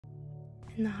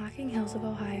In the Hocking Hills of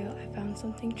Ohio, I found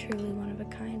something truly one of a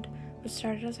kind. What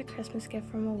started as a Christmas gift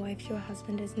from a wife to a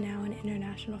husband is now an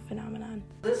international phenomenon.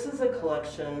 This is a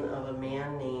collection of a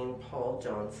man named Paul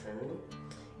Johnson,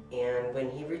 and when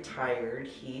he retired,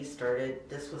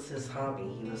 this was his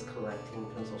hobby. He was collecting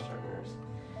pencil sharpeners,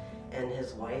 and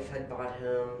his wife had bought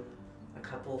him a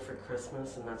couple for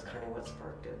Christmas, and that's kind of what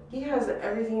sparked it. He has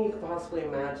everything you could possibly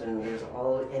imagine.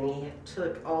 And he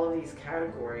took all of these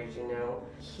categories, you know.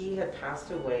 He had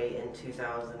passed away in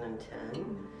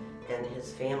 2010, and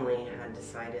his family had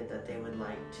decided that they would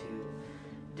like to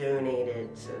donate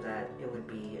it so that it would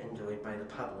be enjoyed by the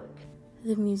public.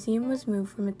 The museum was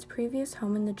moved from its previous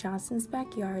home in the Johnsons'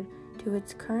 backyard to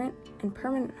its current and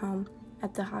permanent home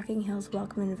at the Hocking Hills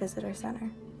Welcome and Visitor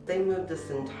Center. They moved this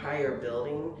entire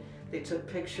building. They took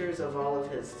pictures of all of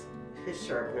his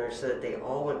sharpeners so that they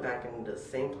all went back into the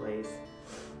same place.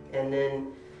 And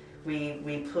then we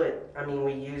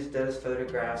used those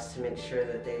photographs to make sure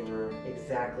that they were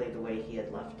exactly the way he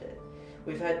had left it.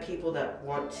 We've had people that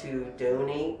want to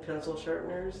donate pencil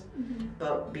sharpeners,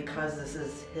 but because this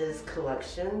is his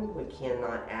collection, we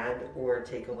cannot add or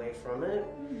take away from it.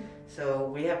 So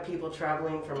we have people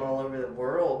traveling from all over the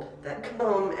world that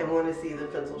come and want to see the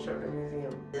Pencil Sharpener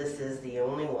Museum. This is the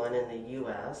only one in the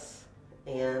US,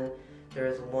 and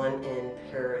there's one in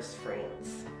Paris,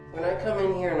 France. When I come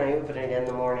in here and I open it in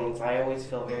the mornings, I always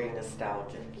feel very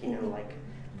nostalgic, you know, like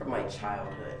from my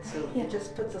childhood. So it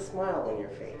just puts a smile on your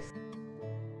face.